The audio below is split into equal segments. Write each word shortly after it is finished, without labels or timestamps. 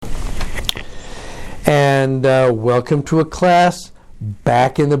and welcome to a class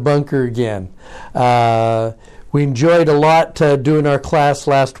back in the bunker again. We enjoyed a lot doing our class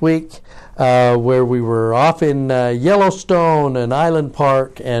last week, where we were off in Yellowstone and Island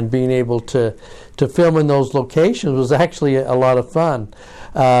Park, and being able to film in those locations was actually a lot of fun.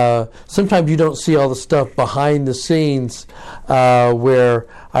 Sometimes you don't see all the stuff behind the scenes, where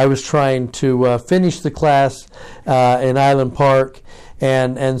I was trying to finish the class in Island Park,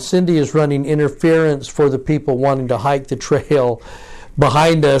 and Cindy is running interference for the people wanting to hike the trail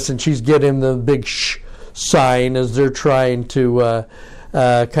behind us, and she's getting the big shh sign as they're trying to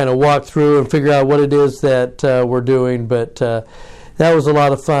kind of walk through and figure out what it is that we're doing. But that was a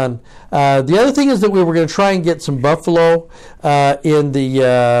lot of fun. The other thing is that we were going to try and get some buffalo in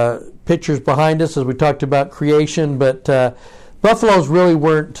the pictures behind us as we talked about creation, but buffaloes really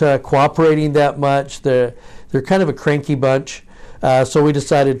weren't cooperating that much. They're kind of a cranky bunch. So we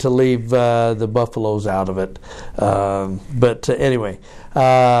decided to leave the buffaloes out of it. But anyway,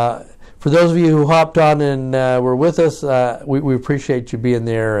 for those of you who hopped on and were with us, we appreciate you being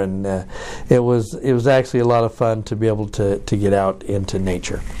there, and it was actually a lot of fun to be able to get out into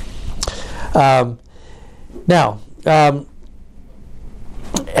nature. Now,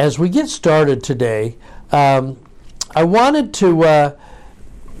 as we get started today, I wanted to,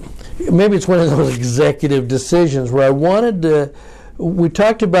 maybe it's one of those executive decisions where I wanted to, we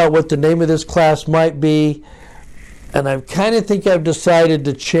talked about what the name of this class might be, and I kind of think I've decided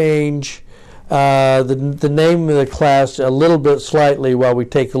to change the name of the class a little bit slightly while we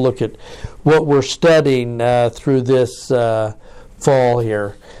take a look at what we're studying through this fall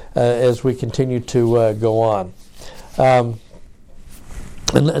here as we continue to go on. And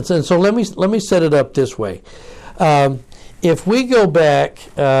so let me set it up this way. If we go back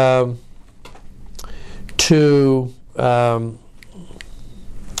to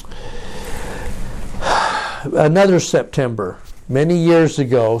another September, many years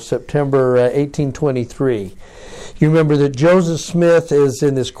ago, September 1823. You remember that Joseph Smith is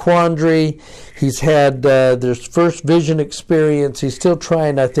in this quandary. He's had this first vision experience. He's still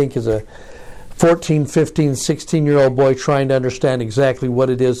trying, I think, as a 14, 15, 16-year-old boy, trying to understand exactly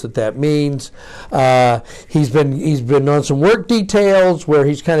what it is that means. He's been on some work details where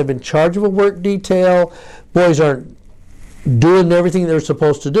he's kind of in charge of a work detail. Boys aren't doing everything they're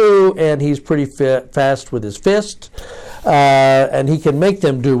supposed to do, and he's pretty fast with his fist, and he can make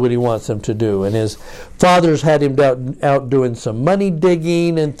them do what he wants them to do. And his father's had him out doing some money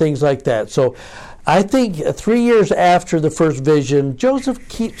digging and things like that. So I think 3 years after the first vision, Joseph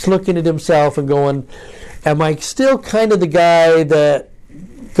keeps looking at himself and going, am I still kind of the guy that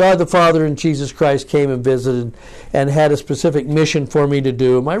God the Father and Jesus Christ came and visited and had a specific mission for me to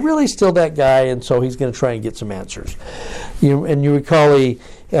do? Am I really still that guy? And so he's going to try and get some answers. You recall he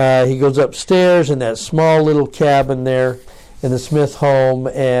goes upstairs in that small little cabin there in the Smith home,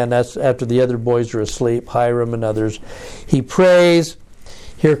 and that's after the other boys are asleep, Hiram and others. He prays.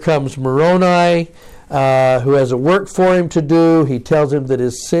 Here comes Moroni, who has a work for him to do. He tells him that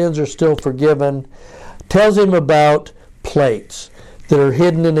his sins are still forgiven. Tells him about plates that are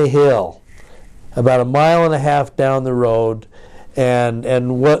hidden in a hill about 1.5 miles down the road, and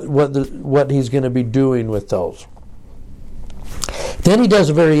what he's going to be doing with those. Then he does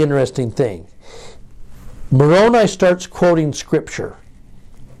a very interesting thing. Moroni starts quoting scripture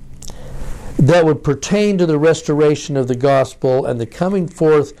that would pertain to the restoration of the gospel and the coming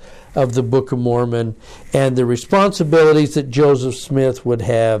forth of the Book of Mormon and the responsibilities that Joseph Smith would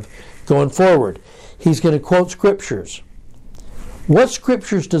have going forward. He's going to quote scriptures. What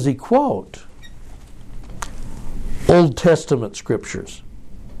scriptures does he quote? Old Testament scriptures.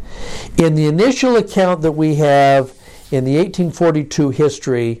 In the initial account that we have in the 1842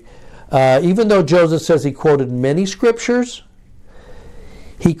 history, even though Joseph says he quoted many scriptures,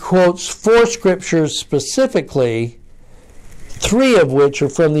 he quotes 4 scriptures specifically, 3 of which are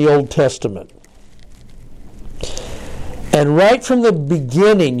from the Old Testament. And right from the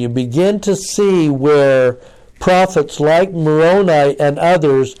beginning, you begin to see where prophets like Moroni and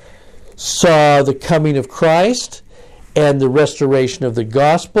others saw the coming of Christ and the restoration of the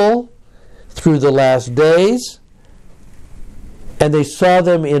gospel through the last days. And they saw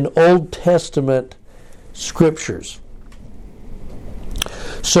them in Old Testament scriptures.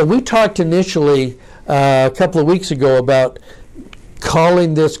 So we talked initially a couple of weeks ago about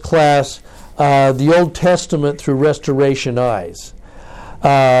calling this class the Old Testament through Restoration Eyes.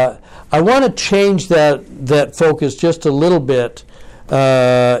 I want to change that focus just a little bit.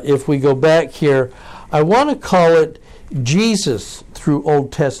 If we go back here, I want to call it Jesus through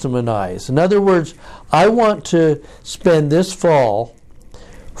Old Testament eyes. In other words, I want to spend this fall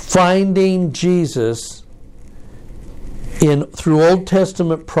finding Jesus through Old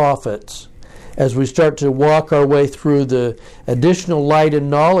Testament prophets, as we start to walk our way through the additional light and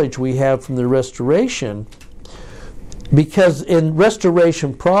knowledge we have from the restoration, because in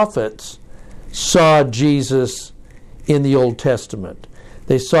restoration prophets saw Jesus in the Old Testament.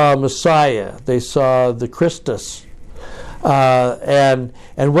 They saw Messiah. They saw the Christus, and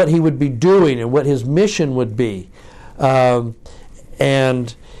what he would be doing and what his mission would be.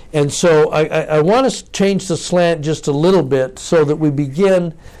 And so I want to change the slant just a little bit so that we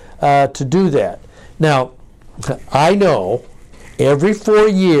begin to do that. Now, I know every 4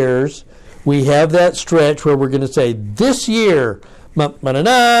 years we have that stretch where we're going to say, this year, we're going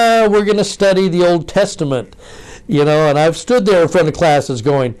to study the Old Testament. You know, and I've stood there in front of classes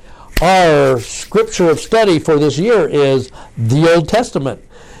going, our scripture of study for this year is the Old Testament.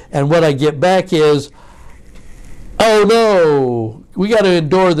 And what I get back is, oh no, we got to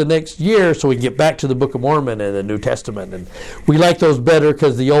endure the next year so we can get back to the Book of Mormon and the New Testament. And we like those better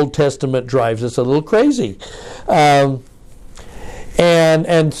because the Old Testament drives us a little crazy. And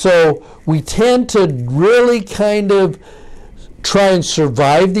so we tend to really kind of try and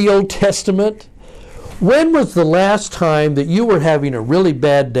survive the Old Testament. When was the last time that you were having a really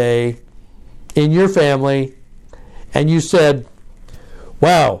bad day in your family and you said,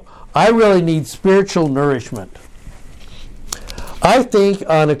 wow, I really need spiritual nourishment? I think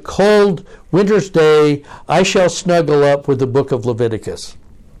on a cold winter's day, I shall snuggle up with the book of Leviticus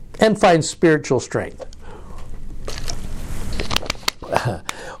and find spiritual strength.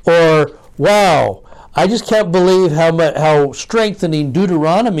 Or, wow, I just can't believe how strengthening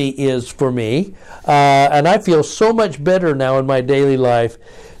Deuteronomy is for me, and I feel so much better now in my daily life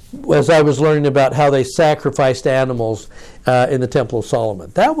as I was learning about how they sacrificed animals in the Temple of Solomon.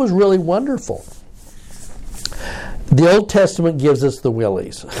 That was really wonderful. The Old Testament gives us the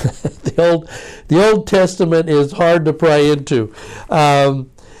willies. The Old Testament is hard to pry into,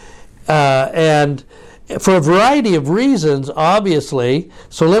 and for a variety of reasons, obviously.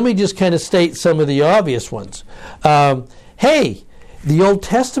 So let me just kind of state some of the obvious ones. Hey, the Old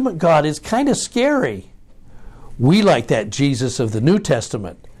Testament God is kind of scary. We like that Jesus of the New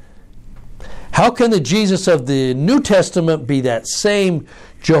Testament. How can the Jesus of the New Testament be that same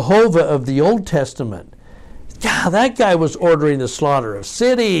Jehovah of the Old Testament? Yeah, that guy was ordering the slaughter of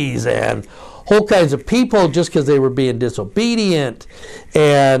cities and whole kinds of people just because they were being disobedient,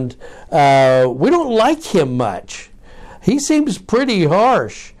 and we don't like him much. He seems pretty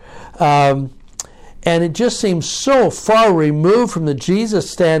harsh, and it just seems so far removed from the Jesus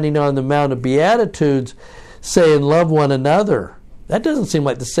standing on the Mount of Beatitudes saying love one another. That doesn't seem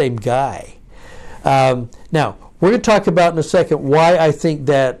like the same guy. Now, we're going to talk about in a second why I think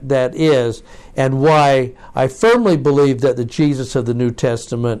that is, and why I firmly believe that the Jesus of the New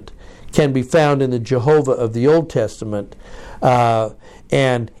Testament can be found in the Jehovah of the Old Testament,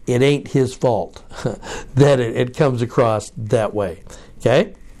 and it ain't his fault that it comes across that way.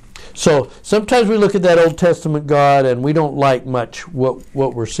 Okay? So sometimes we look at that Old Testament God and we don't like much what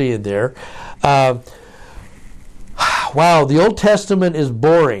we're seeing there. Wow, the Old Testament is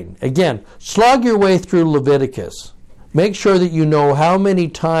boring. Again, slog your way through Leviticus. Make sure that you know how many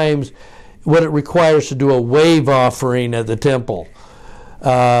times, what it requires to do a wave offering at the temple.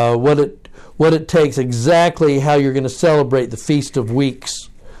 What it takes, exactly how you're going to celebrate the Feast of Weeks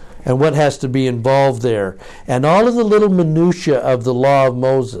and what has to be involved there, and all of the little minutiae of the law of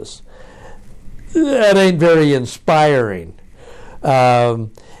Moses. That ain't very inspiring.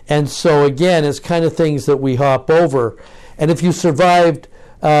 And so again, it's kind of things that we hop over. And if you survived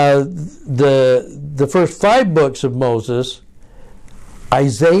the first 5 books of Moses,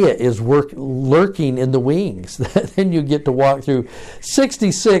 Isaiah is lurking in the wings. Then you get to walk through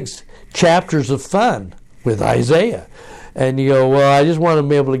 66 chapters of fun with Isaiah. And you go, well, I just want to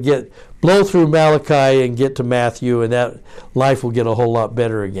be able to blow through Malachi and get to Matthew, and that life will get a whole lot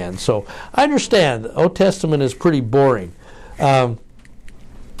better again. So I understand the Old Testament is pretty boring.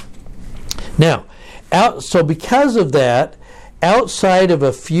 Now, so because of that, outside of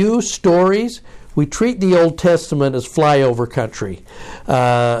a few stories, we treat the Old Testament as flyover country.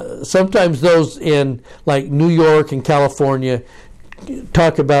 Sometimes those in like New York and California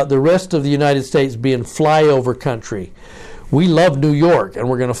talk about the rest of the United States being flyover country. We love New York, and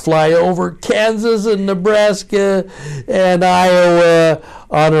we're going to fly over Kansas and Nebraska and Iowa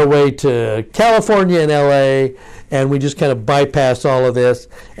on our way to California and LA, and we just kind of bypass all of this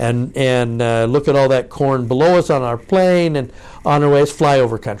and look at all that corn below us on our plane, and on our way it's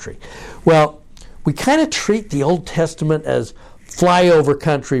flyover country. Well, we kind of treat the Old Testament as flyover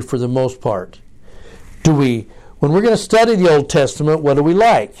country for the most part. Do we when we're going to study the Old Testament, what do we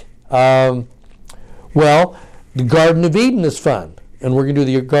like? Well, the Garden of Eden is fun, and we're going to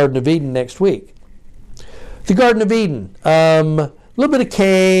do the Garden of Eden next week. The Garden of Eden, a little bit of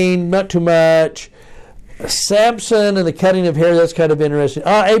Cain, not too much. Samson and the cutting of hair, that's kind of interesting.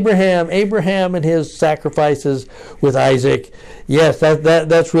 Abraham and his sacrifices with Isaac. Yes,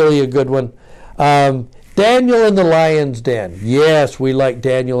 that's really a good one. Daniel in the lion's den. Yes, we like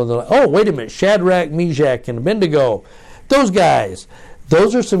Daniel in the... Oh, wait a minute. Shadrach, Meshach, and Abednego. Those guys.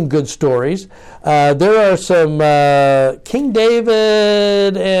 Those are some good stories. There are some King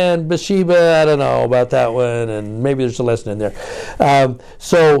David and Bathsheba. I don't know about that one, and maybe there's a lesson in there.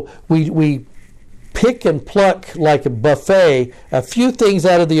 So we pick and pluck like a buffet a few things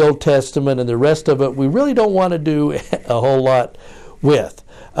out of the Old Testament, and the rest of it we really don't want to do a whole lot with.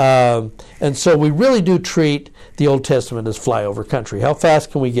 And so we really do treat the Old Testament as flyover country. How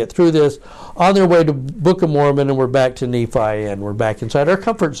fast can we get through this? On their way to Book of Mormon, and we're back to Nephi, and we're back inside our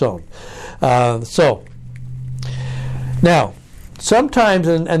comfort zone. So now, sometimes,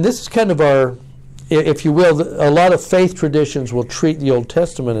 and this is kind of our, if you will, a lot of faith traditions will treat the Old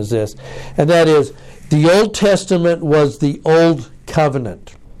Testament as this, and that is, the Old Testament was the Old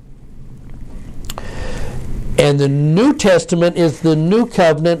Covenant. And the New Testament is the New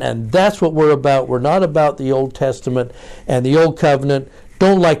Covenant, and that's what we're about. We're not about the Old Testament and the Old Covenant.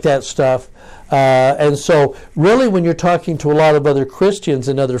 Don't like that stuff. And so really when you're talking to a lot of other Christians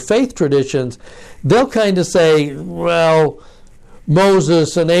and other faith traditions, they'll kind of say, well,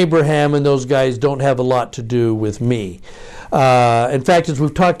 Moses and Abraham and those guys don't have a lot to do with me. In fact, as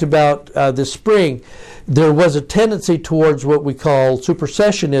we've talked about this spring, there was a tendency towards what we call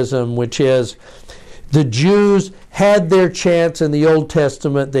supersessionism, which is the Jews had their chance in the Old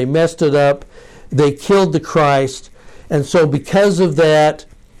Testament. They messed it up. They killed the Christ. And so because of that,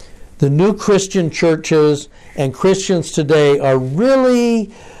 the new Christian churches and Christians today are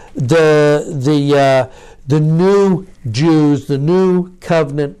really the new Jews, the new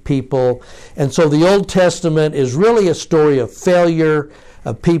covenant people. And so the Old Testament is really a story of failure,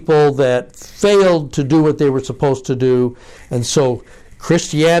 of people that failed to do what they were supposed to do. And so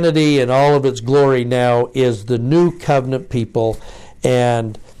Christianity in all of its glory now is the new covenant people.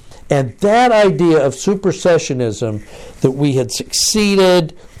 And that idea of supersessionism, that we had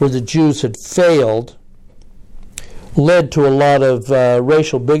succeeded where the Jews had failed, led to a lot of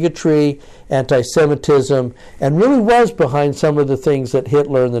racial bigotry, anti-Semitism, and really was behind some of the things that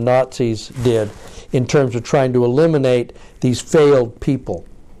Hitler and the Nazis did in terms of trying to eliminate these failed people.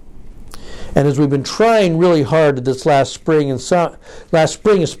 And as we've been trying really hard this last spring, and last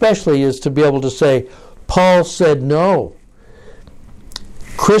spring especially, is to be able to say, Paul said no.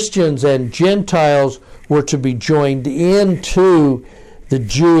 Christians and Gentiles were to be joined into the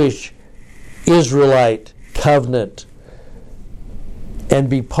Jewish Israelite covenant and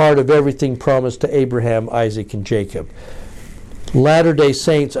be part of everything promised to Abraham, Isaac, and Jacob. Latter-day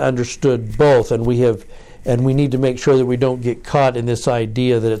Saints understood both, and we need to make sure that we don't get caught in this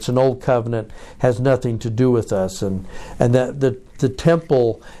idea that it's an old covenant, has nothing to do with us, and that the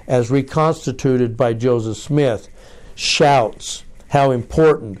temple, as reconstituted by Joseph Smith, shouts how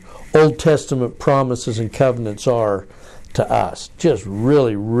important Old Testament promises and covenants are to us. Just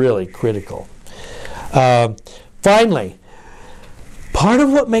really, really critical. Finally, part of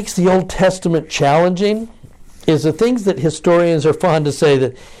what makes the Old Testament challenging is the things that historians are fond to say,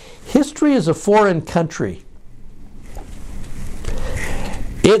 that history is a foreign country.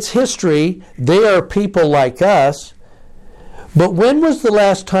 It's history. They are people like us. But when was the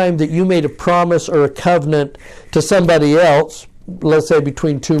last time that you made a promise or a covenant to somebody else, let's say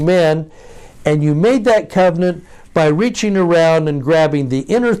between two men, and you made that covenant by reaching around and grabbing the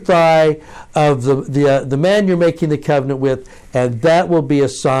inner thigh of the man you're making the covenant with, and that will be a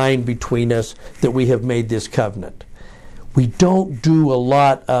sign between us that we have made this covenant. We don't do a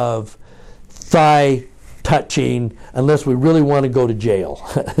lot of thigh touching unless we really want to go to jail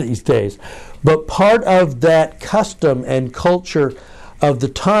these days. But part of that custom and culture of the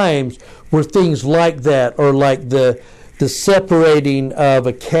times were things like that, or like the separating of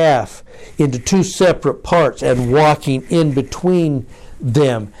a calf into two separate parts and walking in between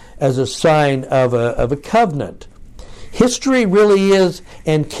them as a sign of a covenant. History really is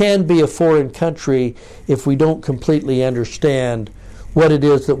and can be a foreign country if we don't completely understand what it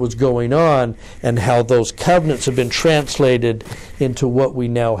is that was going on and how those covenants have been translated into what we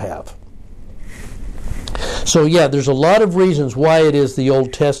now have. So yeah, there's a lot of reasons why it is the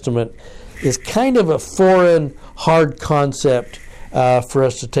Old Testament is kind of a foreign, hard concept for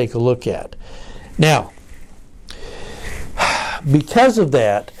us to take a look at. Now, because of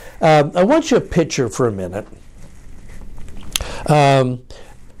that, I want you to picture for a minute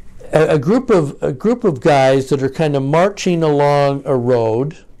A group of guys that are kind of marching along a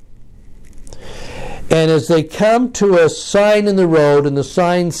road, and as they come to a sign in the road, and the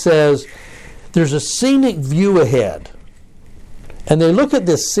sign says, "There's a scenic view ahead," and they look at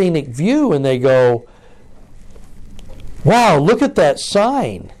this scenic view and they go, "Wow, look at that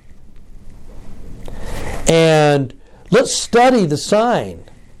sign, and let's study the sign,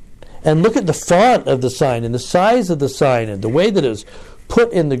 and look at the font of the sign and the size of the sign and the way that it's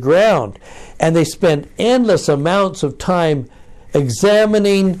put in the ground." And they spend endless amounts of time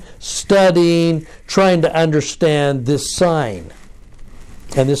examining, studying, trying to understand this sign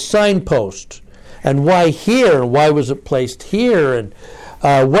and this signpost, and why here, and why was it placed here, and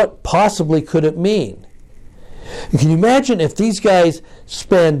what possibly could it mean. Can you imagine if these guys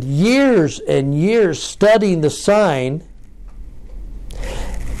spend years and years studying the sign,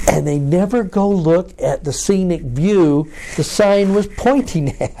 and they never go look at the scenic view the sign was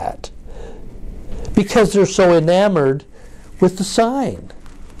pointing at, because they're so enamored with the sign?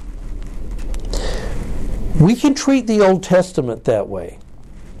 We can treat the Old Testament that way.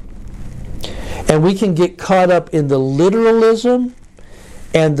 And we can get caught up in the literalism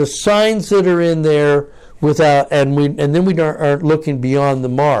and the signs that are in there and then we aren't looking beyond the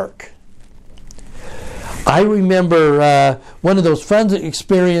mark. I remember one of those fun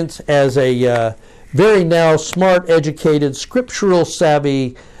experiences as a very now smart, educated, scriptural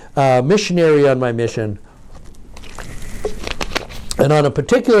savvy missionary on my mission. And on a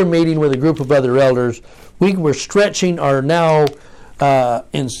particular meeting with a group of other elders, we were stretching our now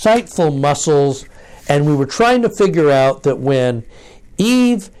insightful muscles, and we were trying to figure out that when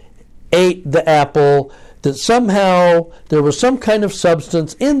Eve ate the apple, that somehow there was some kind of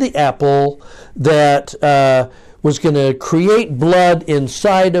substance in the apple that was going to create blood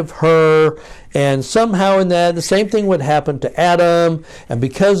inside of her, and somehow in that the same thing would happen to Adam, and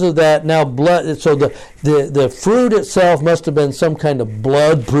because of that now blood, so the fruit itself must have been some kind of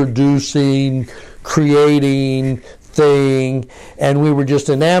blood producing, creating thing, and we were just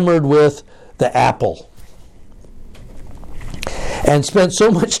enamored with the apple and spent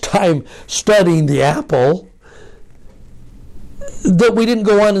so much time studying the apple that we didn't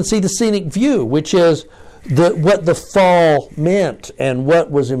go on and see the scenic view, which is what the fall meant and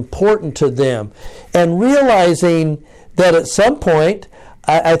what was important to them, and realizing that at some point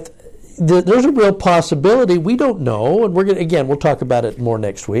there's a real possibility, we don't know, and we'll talk about it more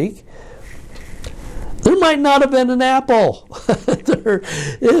next week. There might not have been an apple. there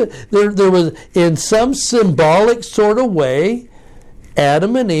was, in some symbolic sort of way,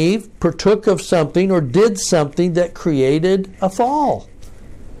 Adam and Eve partook of something or did something that created a fall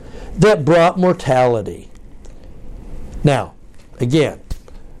that brought mortality. Now, again,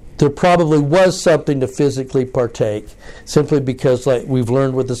 there probably was something to physically partake, simply because, like we've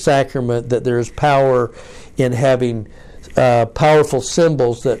learned with the sacrament, that there is power in having powerful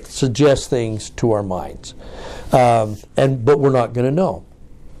symbols that suggest things to our minds. But we're not going to know.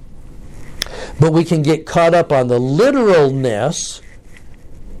 But we can get caught up on the literalness.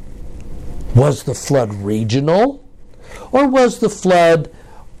 Was the flood regional? Or was the flood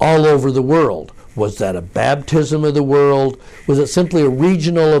all over the world? Was that a baptism of the world? Was it simply a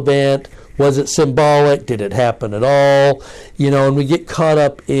regional event? Was it symbolic? Did it happen at all? And we get caught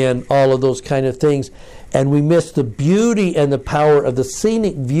up in all of those kind of things, and we miss the beauty and the power of the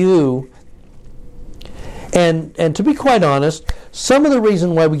scenic view. And to be quite honest, some of the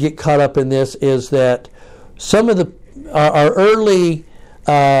reason why we get caught up in this is that some of our early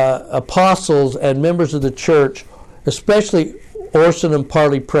apostles and members of the church, especially Orson and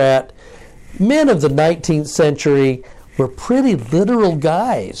Parley Pratt, men of the 19th century, were pretty literal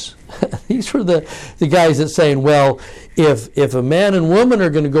guys. These were the guys that saying, well, if a man and woman are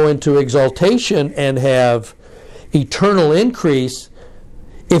going to go into exaltation and have eternal increase,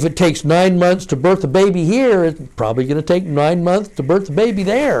 if it takes 9 months to birth a baby here, it's probably going to take 9 months to birth a baby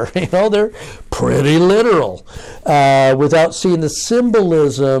there. They're pretty literal, without seeing the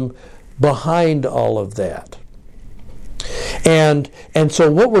symbolism behind all of that. And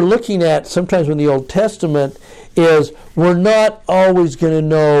so what we're looking at sometimes in the Old Testament is we're not always going to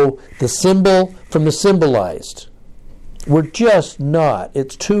know the symbol from the symbolized. We're just not.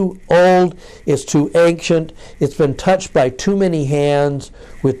 It's too old. It's too ancient. It's been touched by too many hands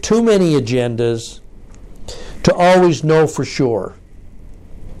with too many agendas to always know for sure.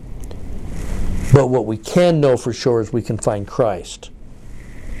 But what we can know for sure is we can find Christ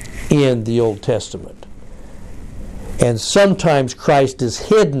in the Old Testament. And sometimes Christ is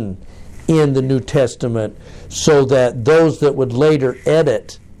hidden in the New Testament so that those that would later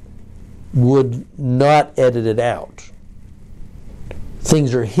edit would not edit it out.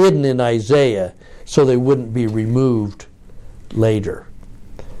 things are hidden in Isaiah so they wouldn't be removed later.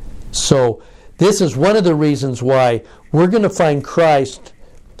 So this is one of the reasons why we're going to find Christ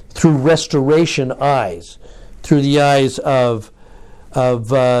through restoration eyes, through the eyes of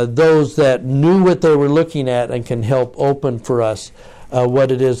those that knew what they were looking at and can help open for us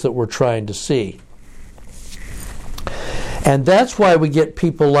what it is that we're trying to see. And that's why we get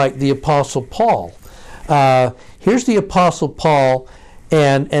people like the Apostle Paul. Here's the Apostle Paul,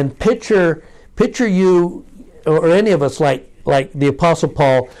 and picture you or any of us like the Apostle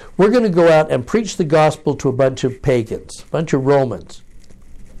Paul. We're going to go out and preach the gospel to a bunch of pagans, a bunch of Romans.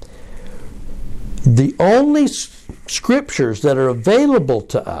 The only scriptures that are available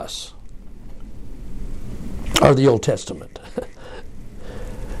to us are the Old Testament.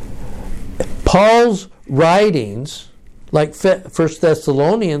 Paul's writings, like 1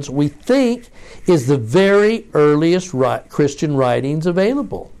 Thessalonians, we think is the very earliest Christian writings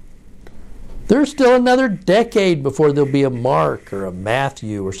available. There's still another decade before there'll be a Mark or a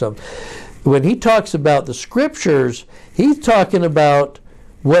Matthew or something. When he talks about the scriptures, he's talking about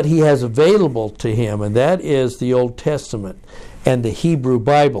what he has available to him, and that is the Old Testament and the Hebrew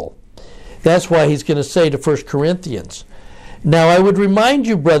Bible. That's why he's going to say to 1 Corinthians, "Now I would remind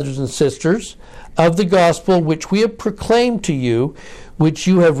you, brothers and sisters, of the gospel which we have proclaimed to you, which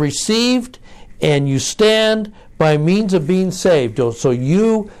you have received, and you stand by means of being saved." So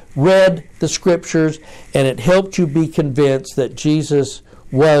you read the scriptures, and it helped you be convinced that Jesus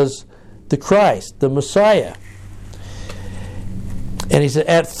was the Christ, the Messiah. And he said,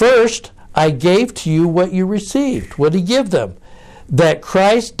 "At first I gave to you what you received." What did he give them? That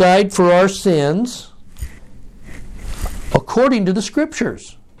Christ died for our sins according to the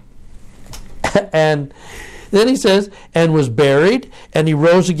scriptures. And then he says, "and was buried, and he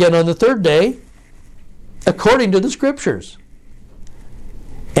rose again on the third day according to the scriptures."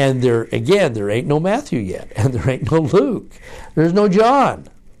 And there ain't no Matthew yet, and there ain't no Luke. There's no John.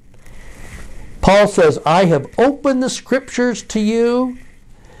 Paul says, "I have opened the scriptures to you,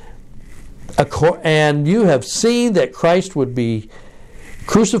 and you have seen that Christ would be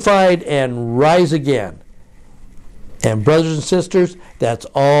crucified and rise again." And brothers and sisters, that's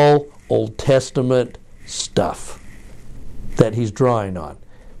all Old Testament stuff that he's drawing on.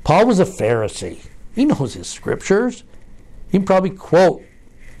 Paul was a Pharisee. He knows his scriptures. He can probably quote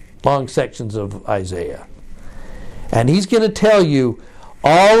long sections of Isaiah. And he's going to tell you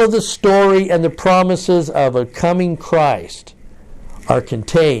all of the story and the promises of a coming Christ are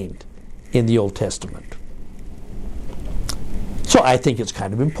contained in the Old Testament. So I think it's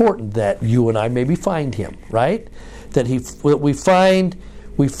kind of important that you and I maybe find him, right? That we find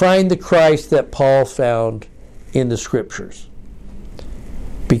the Christ that Paul found in the scriptures,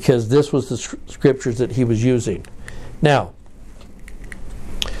 because this was the scriptures that he was using. Now,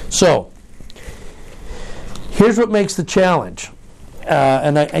 so here's what makes the challenge.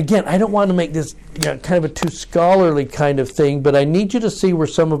 And I don't want to make this kind of a too scholarly kind of thing, but I need you to see where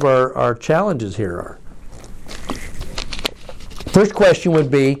some of our challenges here are. First question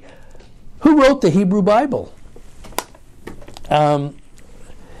would be, who wrote the Hebrew Bible? And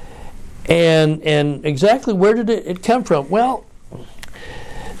exactly where did it come from? Well,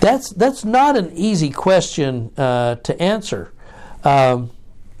 that's not an easy question to answer.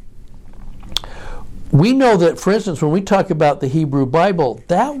 We know that, for instance, when we talk about the Hebrew Bible,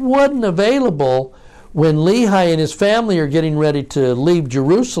 that wasn't available when Lehi and his family are getting ready to leave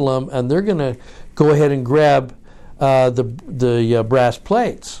Jerusalem, and they're going to go ahead and grab the brass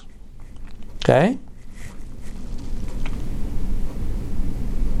plates. Okay?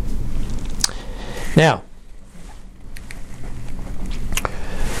 Now,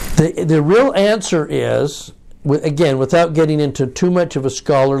 the real answer is, again, without getting into too much of a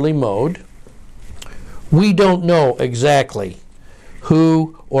scholarly mode, we don't know exactly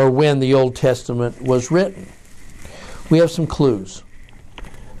who or when the Old Testament was written. We have some clues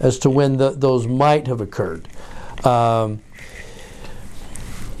as to when those might have occurred. As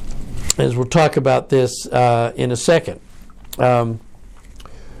we'll talk about this in a second. Well,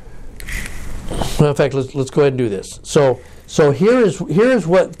 in fact, let's go ahead and do this. So here is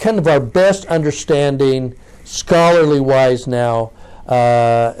what kind of our best understanding, scholarly wise now.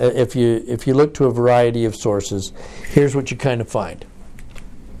 If you look to a variety of sources, here's what you kind of find.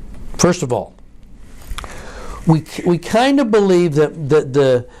 First of all, we kind of believe that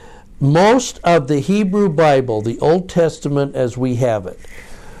the most of the Hebrew Bible, the Old Testament as we have it,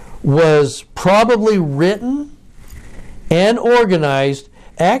 was probably written and organized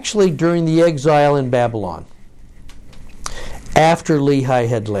actually during the exile in Babylon, after Lehi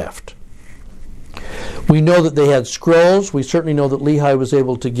had left. We know that they had scrolls. We certainly know that Lehi was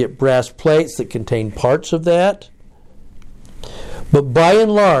able to get brass plates that contained parts of that. But by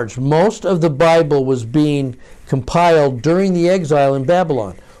and large, most of the Bible was being compiled during the exile in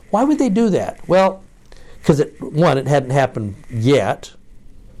Babylon. Why would they do that? Well, because one, it hadn't happened yet.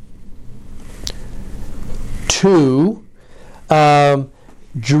 Two,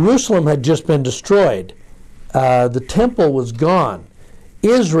 Jerusalem had just been destroyed. The temple was gone.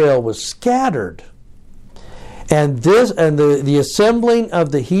 Israel was scattered. And the assembling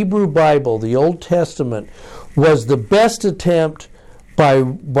of the Hebrew Bible, the Old Testament, was the best attempt by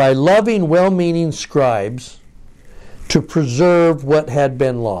loving, well-meaning scribes to preserve what had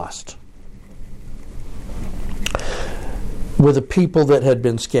been lost with a people that had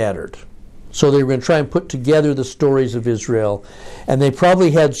been scattered. So they were going to try and put together the stories of Israel. And they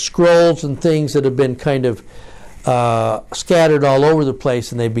probably had scrolls and things that had been kind of scattered all over the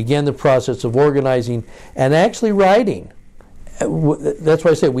place, and they began the process of organizing and actually writing. That's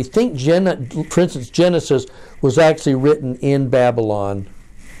why I say we think, for instance, Genesis was actually written in Babylon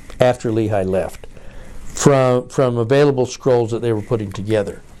after Lehi left from available scrolls that they were putting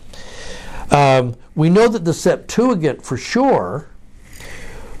together. We know that the Septuagint, for sure,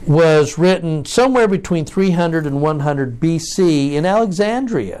 was written somewhere between 300 and 100 BC in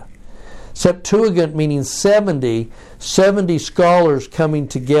Alexandria. Septuagint meaning 70 scholars coming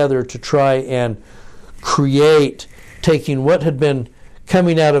together to try and create, taking what had been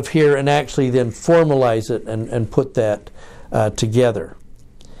coming out of here and actually then formalize it and put that together.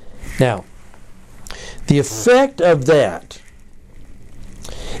 Now, the effect of that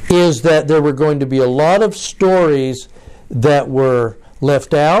is that there were going to be a lot of stories that were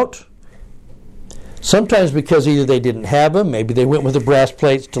left out, sometimes because either they didn't have them, maybe they went with the brass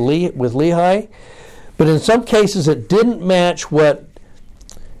plates with Lehi, but in some cases it didn't match what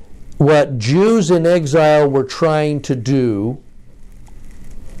Jews in exile were trying to do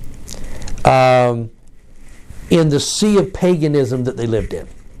in the sea of paganism that they lived in.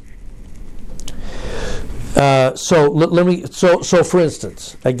 So for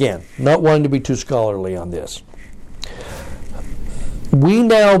instance, again, not wanting to be too scholarly on this, we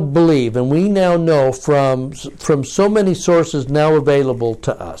now believe and we now know from so many sources now available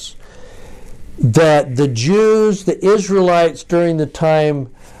to us that the Jews, the Israelites during the time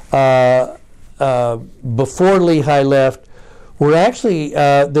before Lehi left, were actually,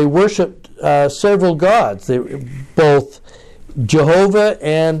 they worshipped several gods. Both Jehovah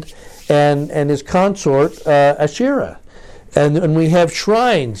and his consort Asherah. And we have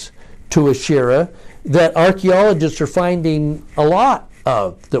shrines to Asherah that archaeologists are finding a lot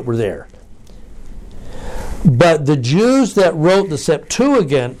of that were there. But the Jews that wrote the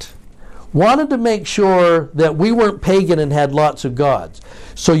Septuagint wanted to make sure that we weren't pagan and had lots of gods.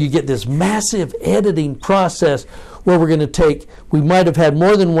 So you get this massive editing process where we're going to we might have had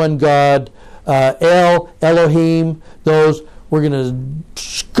more than one god, Elohim, those, we're going to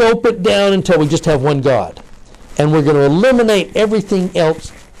scope it down until we just have one god. And we're going to eliminate everything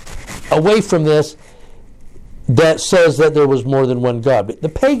else away from this that says that there was more than one god. But the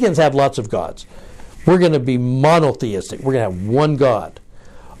pagans have lots of gods. We're going to be monotheistic. We're going to have one God.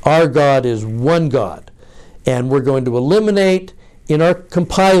 Our God is one God. And we're going to eliminate, in our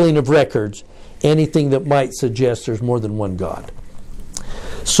compiling of records, anything that might suggest there's more than one God.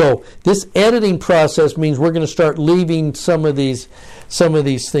 So this editing process means we're going to start leaving some of these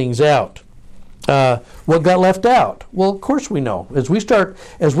things out. What got left out? Well, of course we know. As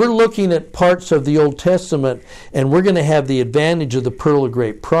we're looking at parts of the Old Testament, and we're going to have the advantage of the pearl of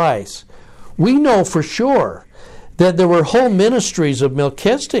great price, we know for sure that there were whole ministries of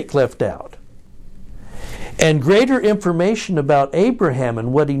Melchizedek left out. And greater information about Abraham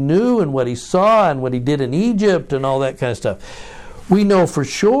and what he knew and what he saw and what he did in Egypt and all that kind of stuff. We know for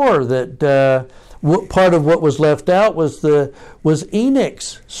sure that part of what was left out was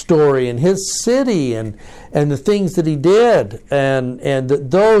Enoch's story and his city and the things that he did, and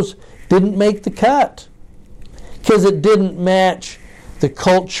that those didn't make the cut because it didn't match the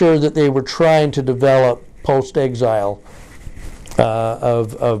culture that they were trying to develop post-exile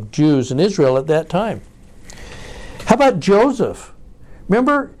of Jews in Israel at that time. How about Joseph?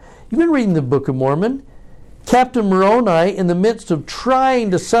 Remember, you've been reading the Book of Mormon. Captain Moroni, in the midst of trying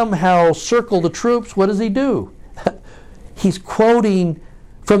to somehow circle the troops, what does he do? He's quoting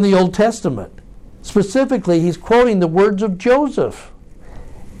from the Old Testament. Specifically, he's quoting the words of Joseph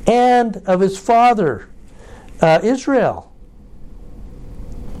and of his father, Israel.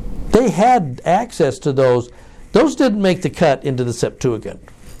 They had access to those. Those didn't make the cut into the Septuagint.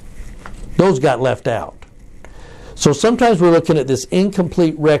 Those got left out. So sometimes we're looking at this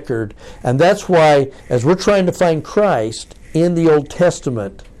incomplete record, and that's why, as we're trying to find Christ in the Old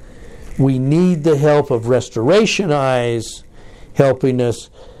Testament, we need the help of restoration eyes helping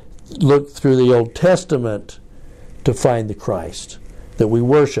us look through the Old Testament to find the Christ that we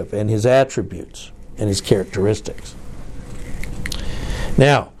worship and his attributes and his characteristics.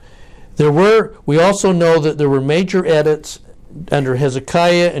 Now, we also know that there were major edits under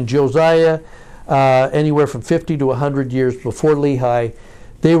Hezekiah and Josiah, anywhere from 50 to 100 years before Lehi.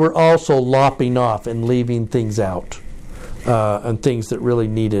 They were also lopping off and leaving things out, and things that really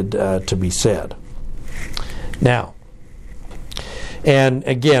needed to be said. Now, and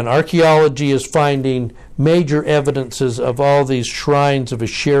again, archaeology is finding major evidences of all these shrines of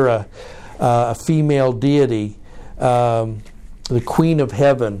Asherah, a female deity, the Queen of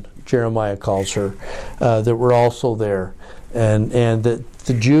Heaven, Jeremiah calls her, that were also there, and that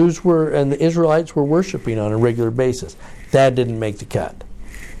the Jews were and the Israelites were worshiping on a regular basis. That didn't make the cut.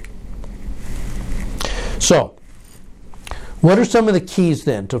 So, what are some of the keys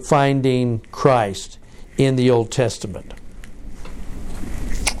then to finding Christ in the Old Testament?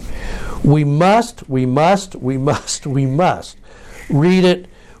 We must read it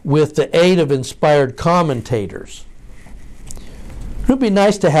with the aid of inspired commentators. It would be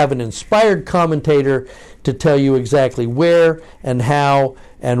nice to have an inspired commentator to tell you exactly where and how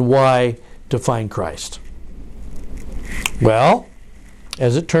and why to find Christ. Well,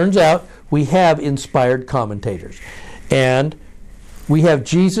 as it turns out, we have inspired commentators. And we have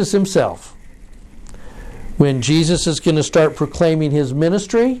Jesus himself. When Jesus is going to start proclaiming his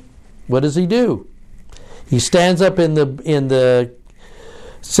ministry, what does he do? He stands up in the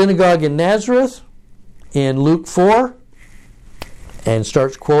synagogue in Nazareth in Luke 4 and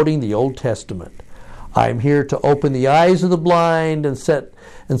starts quoting the Old Testament. I'm here to open the eyes of the blind and set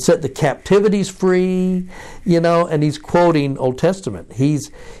the captivities free, and he's quoting Old Testament. He's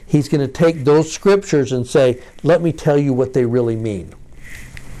going to take those scriptures and say, let me tell you what they really mean.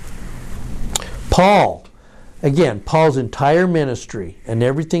 Paul's entire ministry and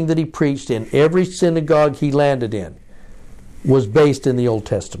everything that he preached in every synagogue he landed in was based in the Old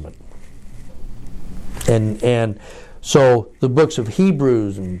Testament. And so the books of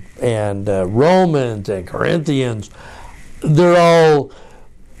Hebrews and Romans and Corinthians, they're all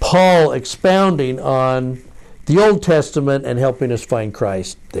Paul expounding on the Old Testament and helping us find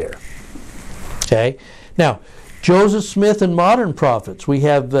Christ there. Okay? Now, Joseph Smith and modern prophets. We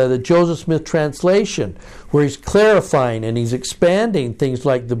have the Joseph Smith translation where he's clarifying and he's expanding things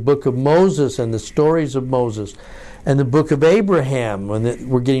like the book of Moses and the stories of Moses and the book of Abraham, when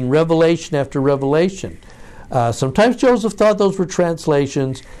we're getting revelation after revelation. Sometimes Joseph thought those were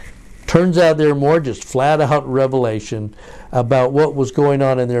translations. Turns out they're more just flat out revelation about what was going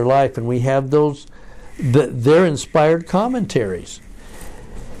on in their life, and we have their inspired commentaries.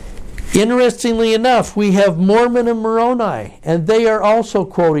 Interestingly enough, we have Mormon and Moroni, and they are also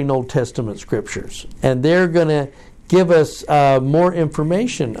quoting Old Testament scriptures, and they're going to give us more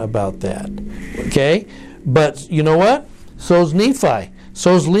information about that. Okay? But you know what? So's Nephi.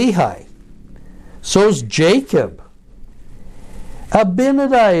 So's Lehi. So's Jacob.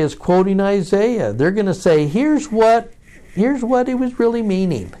 Abinadi is quoting Isaiah. They're going to say, here's what he was really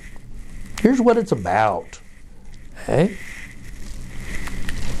meaning. Here's what it's about. Okay?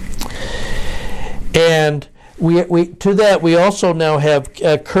 And we also now have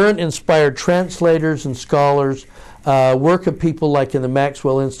current inspired translators and scholars, work of people like in the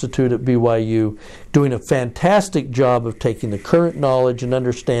Maxwell Institute at BYU, doing a fantastic job of taking the current knowledge and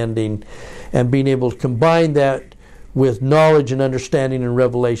understanding and being able to combine that with knowledge and understanding and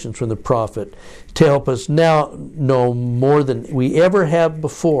revelations from the prophet to help us now know more than we ever have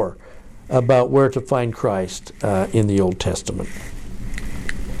before about where to find Christ in the Old Testament.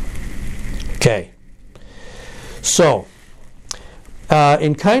 Okay. So,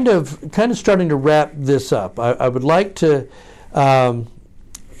 in kind of starting to wrap this up, I would like to,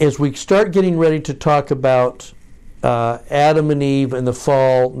 as we start getting ready to talk about Adam and Eve and the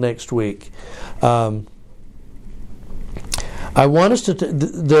fall next week, I want us to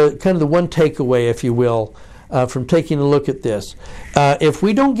the one takeaway, if you will, from taking a look at this. If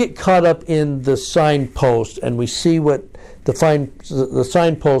we don't get caught up in the signpost and we see what the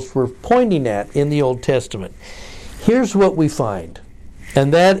signposts were pointing at in the Old Testament, here's what we find.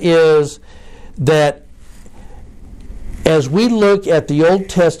 And that is that as we look at the Old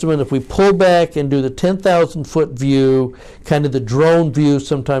Testament, if we pull back and do the 10,000-foot view, kind of the drone view,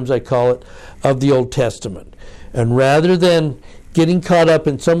 sometimes I call it, of the Old Testament, and rather than getting caught up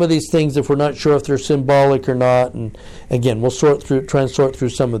in some of these things if we're not sure if they're symbolic or not, and again, we'll try and sort through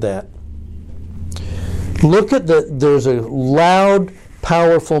some of that. Look at there's a loud,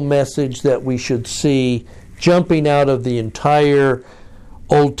 powerful message that we should see jumping out of the entire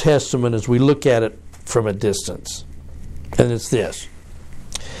Old Testament as we look at it from a distance. And it's this: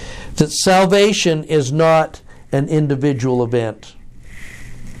 that salvation is not an individual event.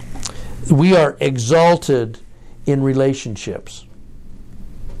 We are exalted in relationships.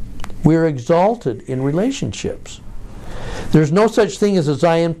 We're exalted in relationships. There's no such thing as a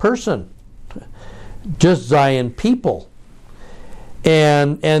Zion person, just Zion people.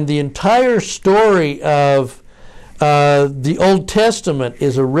 And the entire story of the Old Testament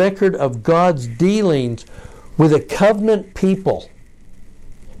is a record of God's dealings with a covenant people.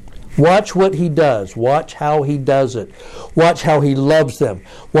 Watch what He does. Watch how He does it. Watch how He loves them.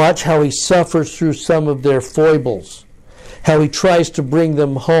 Watch how He suffers through some of their foibles. How He tries to bring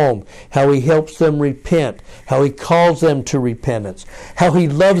them home. How He helps them repent. How He calls them to repentance. How He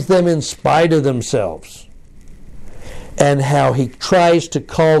loves them in spite of themselves. And how He tries to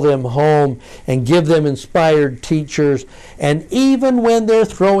call them home and give them inspired teachers. And even when they're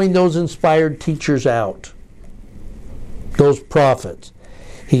throwing those inspired teachers out, those prophets,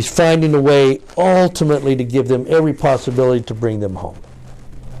 He's finding a way ultimately to give them every possibility to bring them home.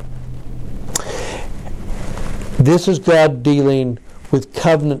 This is God dealing with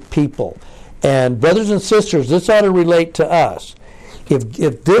covenant people. And brothers and sisters, this ought to relate to us.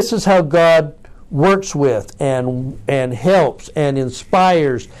 If this is how God works with and helps and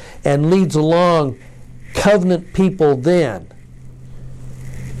inspires and leads along covenant people, then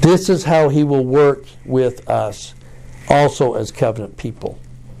this is how He will work with us also as covenant people.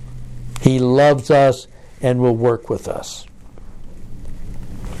 He loves us and will work with us.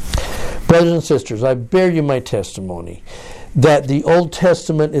 Brothers and sisters, I bear you my testimony that the Old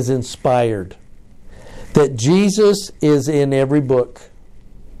Testament is inspired, that Jesus is in every book,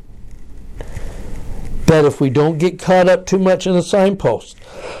 that if we don't get caught up too much in the signpost,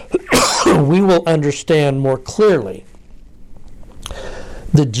 we will understand more clearly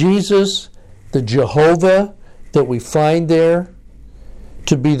the Jesus, the Jehovah that we find there,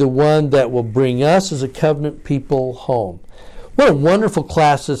 to be the one that will bring us as a covenant people home. What a wonderful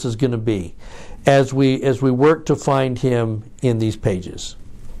class this is going to be as we work to find Him in these pages.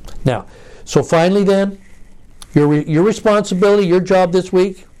 Now, so finally then, your responsibility, your job this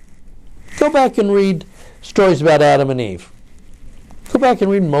week, go back and read stories about Adam and Eve. Go back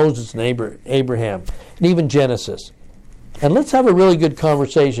and read Moses and Abraham, and even Genesis. And let's have a really good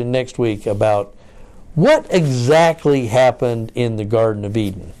conversation next week about what exactly happened in the Garden of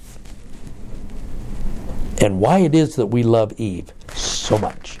Eden and why it is that we love Eve so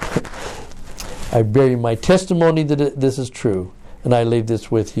much. I bear you my testimony that this is true, and I leave this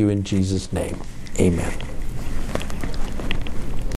with you in Jesus' name. Amen.